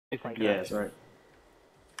Yeah, that's right.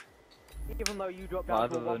 Even though you dropped down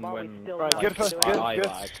to a 1 bar, we still right, good first, good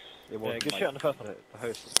Good shit on the first one. The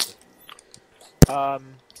host.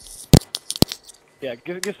 Yeah,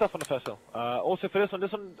 good stuff on the first hill. Also for this one,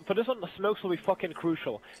 the smokes will be fucking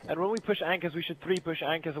crucial. And when we push anchors, we should 3 push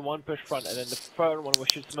anchors and 1 push front, and then the third one we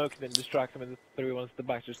should smoke and then distract them, and the 3 ones at the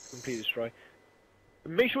back just completely destroy.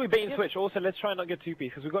 Make sure we bait and switch. Also, let's try and not get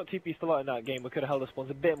 2-piece, because we got 2-piece a lot in that game. We could have held the spawns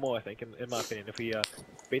a bit more, I think, in my opinion, if we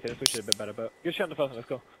baited and switched it a bit better. But good shit on the first one. Let's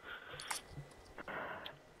go.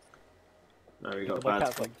 No, we got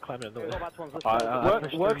bad. Like climbing in the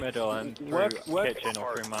Work middle and through kitchen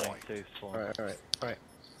or through money to spawn. Alright.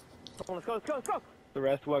 Let's go. The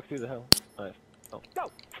rest work through the hill. Nice. Oh.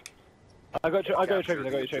 Go! I got your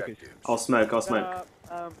trophies. I'll smoke.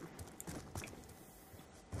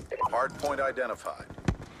 Hard point identified.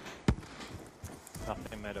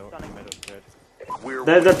 Nothing middle, middle's good.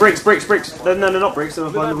 They're bricks. No, not bricks, they're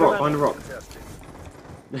behind the rock.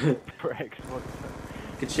 Bricks.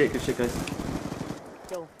 Good shit, guys.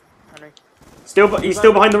 Kill, Henry. He's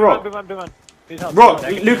still behind the rock. Big man. Rock!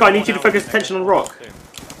 Luke, I need you to focus attention on rock.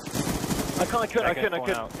 I couldn't.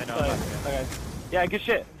 Okay. Yeah, good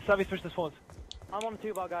shit. Savvy's pushed the spawns. I'm on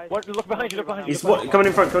 2 bar, guys. Look behind you. He's coming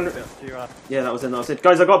in front. Yeah, that was it.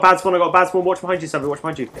 Guys, I got a bad spawn. Watch behind you, Savvy. Watch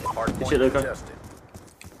behind you. Good shit, Luke.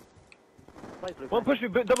 One push me,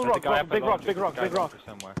 double rock, big rock.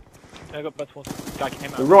 Somewhere. Yeah, I got bad spawns. Guy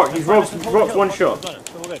came out. The rock, he's rocked 1 shot.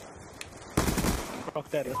 Rock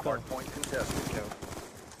dead, let's go. Hard point contested. Kill.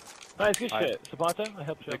 Nice, good shit. Sabato, I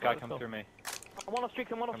helped you. The guy come through me. I'm on a streak.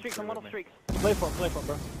 Play for him,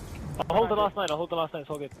 bro. I'll hold the last 9, it's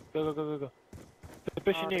all good. Go.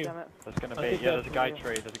 They're pushing you. There's gonna be, there's a guy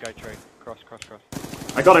tree. Cross.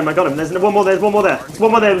 I got him. There's one more there. There's one more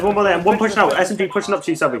there. And 1 pushing out. SMG pushing up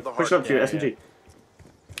to you, Savvy. Pushing up to you, SMG.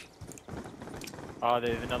 Oh,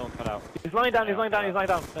 there's another one cut out. He's lying down,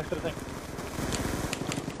 next to the thing.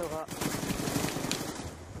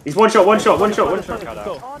 He's one shot. Oh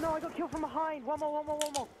no, I got killed from behind. One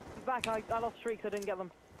more. He's back. I lost streaks. I didn't get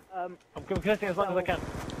them. I'm contesting as long as I can.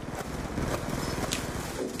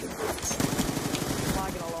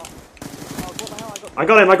 Lagging a lot. Oh, what the hell? I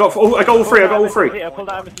got him. I got all three. I pulled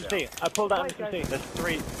out MSC. There's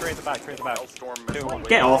three at the back.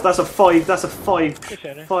 Get off. That's a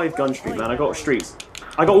 5 gun streak, man. I got streaks.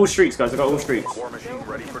 I got all streaks, guys. War machine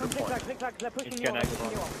ready for deployment. He's getting next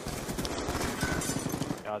one.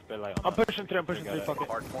 Yeah, I was a bit late on I'm pushing through, fuck it.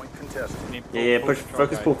 Hard point contested. Yeah, push.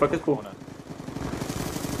 Focus pull.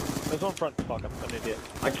 There's one front, fuck, I'm an idiot.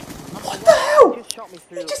 What the hell? Just shot me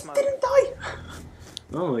through He the just smoke. didn't die.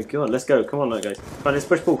 Oh my god, let's go. Come on, guys. Fine, let's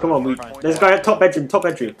push pull. Come on, there's a guy at top bedroom.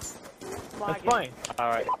 That's fine.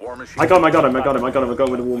 Alright. I got him with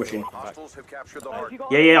the war machine. Hostiles have captured the hard.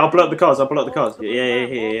 Yeah, I'll blow up the cars.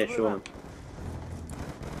 Yeah, sure. Man.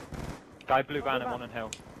 Guy blue van and one on hill.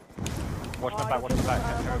 Watch my back. Watch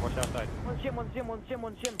outside.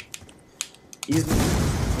 One gym. He's...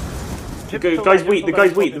 The guy's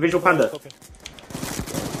weak, the visual panda.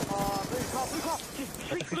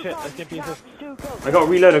 I got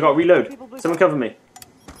reload. Someone cover me.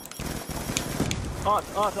 Art.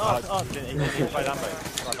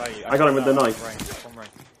 I got him with the knife.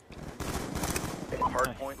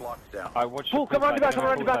 Hard point locked down. Come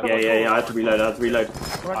around your back. Yeah, I had to reload.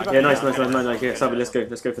 Yeah, nice. Yeah, Savvy, let's go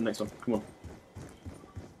for the next one. Come on.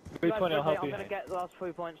 320, I'll help I'm you. gonna get the last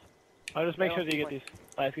 3 points. I'll just make sure that you get these.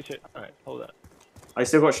 Alright, good shit. Alright, hold that. I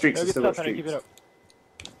still got streaks. Keep it up.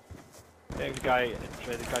 There's a guy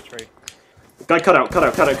tree. Guy cut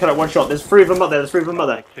out. 1 shot. There's 3 of them up there.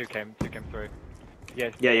 Two came through.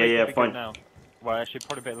 Yes. Yeah, fine. Now. Well, actually,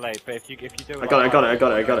 probably a bit late, but if you do it... I got it.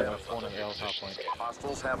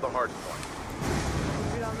 Hostiles have the hard point.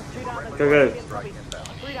 Go.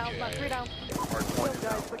 3 down.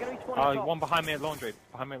 Oh, one behind me at laundry.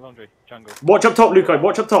 Jungle. Watch up top, Luco.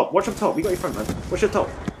 Watch up top. You got your front, man. Watch up top.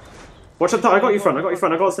 I got your front. I got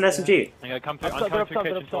an SMG. I'm gonna come through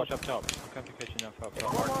kitchen, watch up top.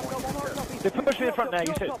 They push me in front now,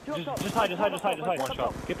 you said. Just hide. One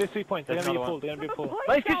shot. Get those 3 points, they're gonna be a pull.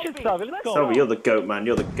 Nice, good shit, Savvy, let's go! Savvy, you're the goat, man,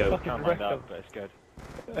 you're the goat. Can't mind that, but it's good.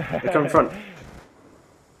 They come in front.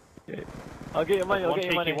 I'll get your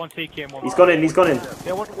money, One tiki and one... He's gone in.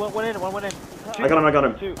 Yeah, one in. I got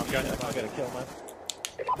him. 2. I'm gonna kill, man.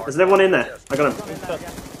 There's another one in there. I got him.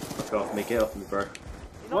 Fuck off me, get off me, bro.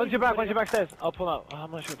 Once you're backstairs, I'll pull out. I'm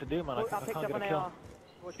not sure what to do, man. I can't get a kill.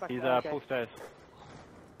 He's full stairs.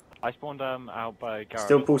 I spawned out by garage.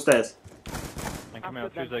 Still pull stairs. And coming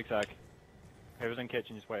out through zigzag. He was in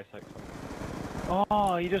kitchen, just wait a sec.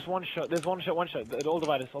 Oh, you just one shot. There's one shot. All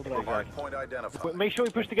dividers, all dividers. Hard point identified. Make sure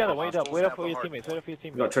we push together. Wait up for your teammates. We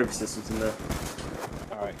got trophy systems in there.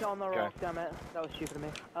 Alright, on the go. rock, damn it. That was stupid of me.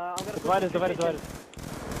 I'm gonna Dividers.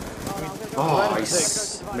 Oh, I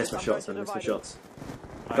missed my shots. I missed my shots.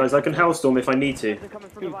 Guys, I can hellstorm if I need to.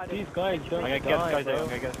 Dude, these guys don't I'm gonna die, get this guy's egg. bro. I'm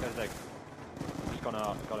gonna get this guy's egg. Just gone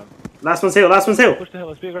out. Got him. Last one's hill. Push the hill.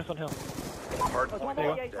 Let's be aggressive on hill. Hard point There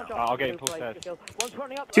you locked down. I'll get him full stairs.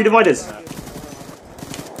 Two dividers.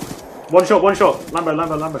 One shot.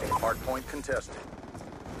 Lambo. Hard point contested.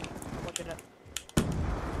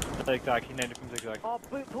 Zigzag. He named it from zigzag. Oh,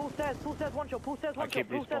 pull stairs, one shot, pull stairs, I one keep shot,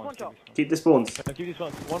 pull these stairs, one spawns. shot. Keep the spawns. Keep these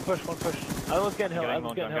ones. One push. I was getting hill.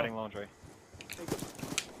 I'm getting laundry.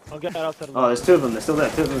 I'll get that outside of Oh, there's two of them. They're still there.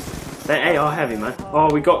 Two of them. They AR heavy, man. Oh,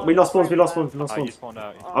 we lost spawns. You spawned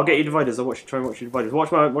out. I'll get you dividers. I'll try and watch you dividers.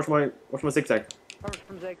 Watch my zigzag.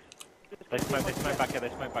 From Zigs. They smoke back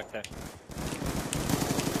here.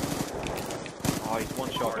 Oh, he's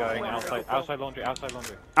one shot going outside laundry. Outside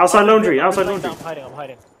laundry. I'm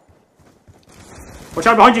hiding. Watch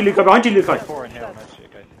out behind you, Lukai. Four in here on that shit,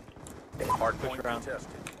 guys. Hard point around. contested.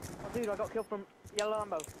 Oh, dude, I got killed from Yellow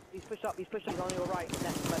Lambo. He's pushed up, he's on your right.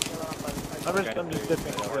 Next to Yellow Lambo. I'm just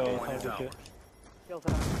dipping still. Kills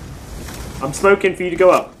her. I'm smoking for you to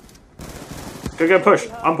go up. Go push.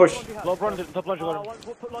 I'm push. Top laundry,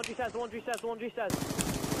 Put laundry stairs, laundry stairs.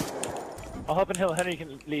 I'll hop in hill. Henry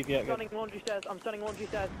can leave. Yeah, good. I'm stunning laundry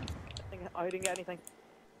stairs. I didn't get anything.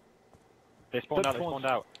 They spawned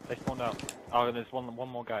out. Oh, and there's one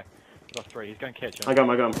more guy. We got three. He's going kitchen. I got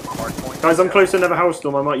him. Hard point Guys, I'm close to another house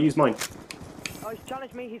storm. I might use mine. Oh, he's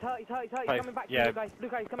challenged me. He's hurt. He's coming back to yeah. you, guys.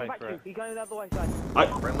 Luke, he's coming back to you. He's going the other way, guys.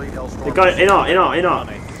 Friendly Hellstorm. The guy in our.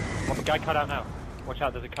 Oh, the guy cut out now. Watch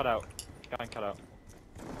out, there's a cutout. Guy cut out.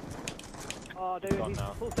 Oh, dude, Gone he's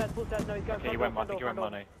now. full stairs. No, he's going Okay, he went money.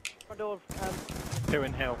 front door, Two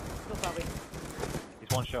in hill. still savvy. He's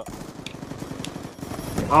one shot.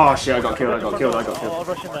 Oh shit! I got killed. I'll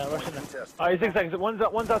rush in there. He's zigzag.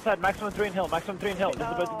 One's outside. Maximum 3 in hill. This is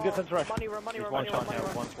a good sense to rush. Money, He's one shot in hill.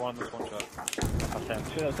 One shot. That's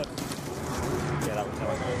him. Sure, that's Yeah, that was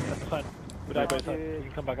him. That's fine. We died both sides. We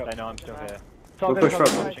can come back up. They know I'm still here. We'll push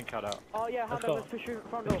front. Pushing cut out. Oh, yeah, Let's let's push through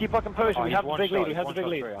front door. Let's keep fucking pushing. Oh, We he's have the one big shot.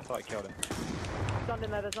 lead. I thought I killed him. Stunned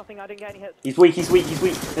in there, there's nothing. I didn't get any hits. He's weak.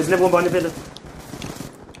 There's another one behind the pillar.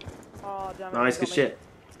 Oh, damn it. Nice, good shit.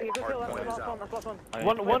 That's the last one.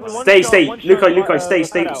 One Stay. shot, Lukai,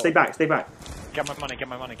 stay back. Get my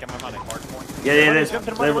money. Hard point. Yeah. Jump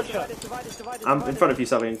to the money, one shot. Divided. I'm in front of you,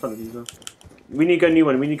 Savvy. In front of you as well. We need to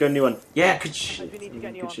go new one. Yeah, good shit. We need to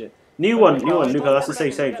get new one. shit. New one. Lukai, that's the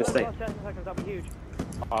save. Just stay. That'd be huge.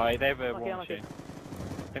 Oh, they were Okay, one machine.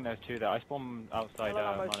 I think there's two there. I spawned outside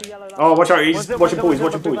money. Oh, watch out. He's One's watching up, boys.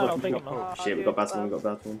 one's up, I'll take him. Oh shit, we got bad one.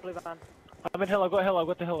 Blue van. I'm in hill. I've got hill. I've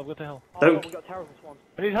got the hill. Don't- We got terrible spawns.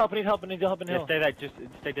 I need help in Yeah, hill. stay there. Just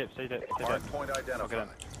stay dip. Hard point identified.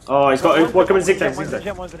 Oh, he's got one coming zigzag. One's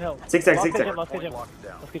in one's in hill. Zigzag. Last Hard Let's point get him. locked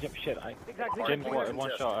down. Let's get him. Shit, Exactly. Jim's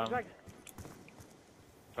one shot. Exactly.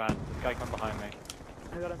 Van. This guy come behind me.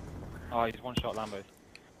 I got him. Oh, he's one shot Lambos.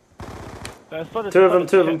 Two of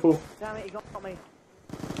them, Paul. Damn it, he got me.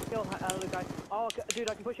 Kill Luke, guys. Oh, dude,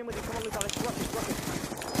 I can push him with you. Come on, Luke, let's rock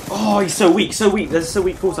it. Oh, he's so weak. There's so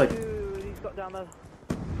weak full side. Dude, he's got down there.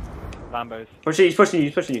 Lambos. He's pushing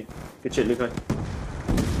you. Good shit, Lukai.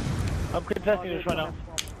 I'm contesting this right now.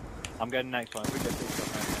 I'm getting next one. If we get this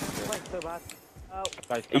one, Playing so bad. Oh,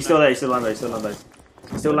 guys, He's still there. He's still Lambos.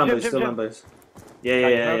 Still Jim. Lambos.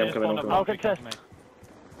 Yeah. I'm coming. I'll contest.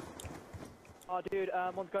 oh, dude,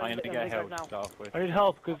 one's going I'm to gonna get the help now. to start off with. I need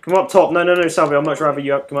help because Come up top. No, Salvi. I'd much rather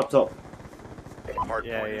you up. Come up top. Hard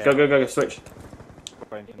Yeah, point. yeah. Go. Switch.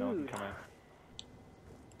 Going to north and come in.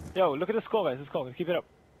 yo, look at the score, guys. Let's go. Let's keep it up.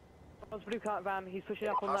 One's blue cart van, he's pushing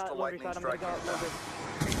up on that Hostile laundry lightning side. I'm gonna go up strike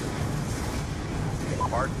laundry.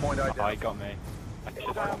 Hard point Oh, he identified. got me. I should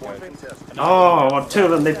Hard have point avoided. contested. Oh, two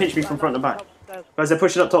of them. They pinched me from front and back. Upstairs. Guys, they're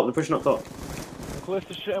pushing up top. I'm close to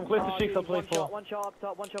Oh, Cheeks. I'll dude, play one shot, 4. one shot up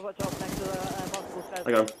top, one shot up top next to the basketball stairs.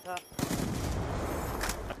 I got him.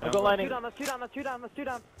 I've got lining. Two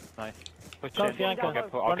down. Nice. Push Can't in. see ankle. I'll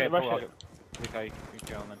get pull. Rush it. Okay, you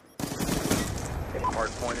go on then. Hard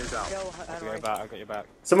point is out. Kill I've got Henry. your back. I've got your back.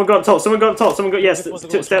 Someone got up top. Yes. This one's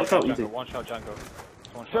a Stay up top. You Jungle. two. One shot jungle.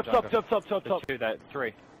 One Top, shot jungle. top. There's two there.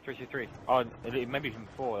 Three. 3 Oh, maybe even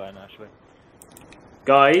 4 then actually.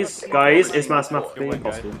 Guys, it's mathematically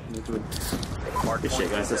impossible. We need to win. Hard Good point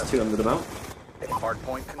shit, guys. That's contested. 2 under the belt. Hard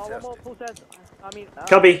point Oh, one more contested. full stairs.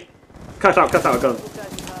 Cubby, cut out. Gun. Full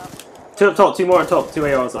stairs, 2 up top. 2 more up top. 2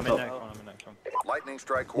 ARs up I'm in top. next one. Lightning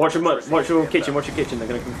strike. Watch your coordinates kitchen. received Watch your kitchen. They're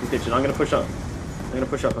gonna come from the kitchen. I'm gonna push up. I'm gonna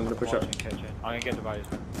push up. I'm gonna push up. Watching kitchen. I'm gonna get the values.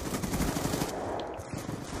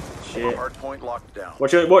 Shit. Hard point locked down.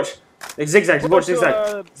 Watch it. Watch. Zigzag. Watch zigzag.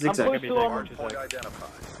 I'm Zigzag. close to Hard point identified.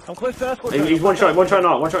 I'm close to escort. He's one shot. One shot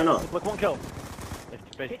not. One shot not. Look, one kill.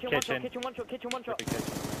 Kitchen, one shot, kitchen, one shot, kitchen, one shot.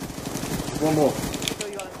 One more. So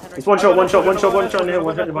you got it, Henry. It's one shot. One shot. One shot. One shot in here.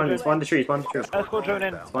 One shot behind. It's behind the tree. It's behind the tree. Escort drone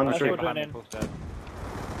in. Behind the tree. Escort drone in.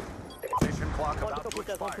 Station clock One about shot, to full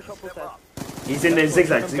set, one expire. shot, full Step set. up. He's in there.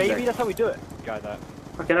 Zigzag. Baby, Zigzag. that's how we do it. Guy that.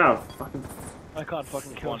 Fucking hell. Fucking. I can't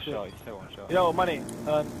fucking kill One shit. shot, he's still one shot. Yo, money.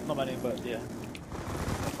 Not money, but yeah.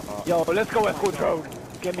 Yo, let's go escort drone.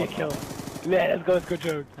 Get me a kill. Yeah, let's go escort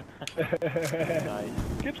drone. Nice.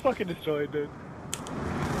 Get fucking destroyed, dude.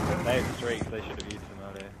 They have streaks, they should have used them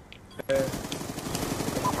earlier.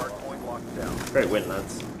 Hard point locked down. Great win,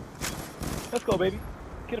 lads. Let's go, baby.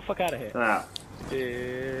 Get the fuck out of here. Ah.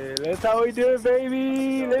 Yeah, that's how we do it,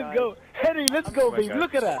 baby. Let's go. Henry, let's go, baby.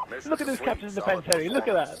 Look at that. Look at this captain's defense, Henry. Look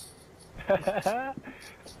at that. I'm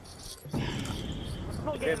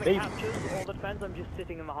not getting the captures or the defense, I'm just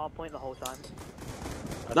sitting in the hard point the whole time.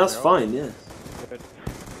 That's fine. Yeah.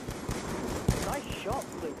 Nice shot,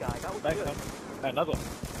 blue guy. That was Nice good. one. Another one.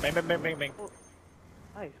 Bang, bang, bang, bang, bang.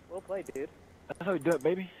 Nice, well played, dude. That's how we do it,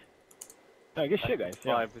 baby. No, good shit, guys.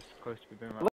 Yeah. 5 was close to being right.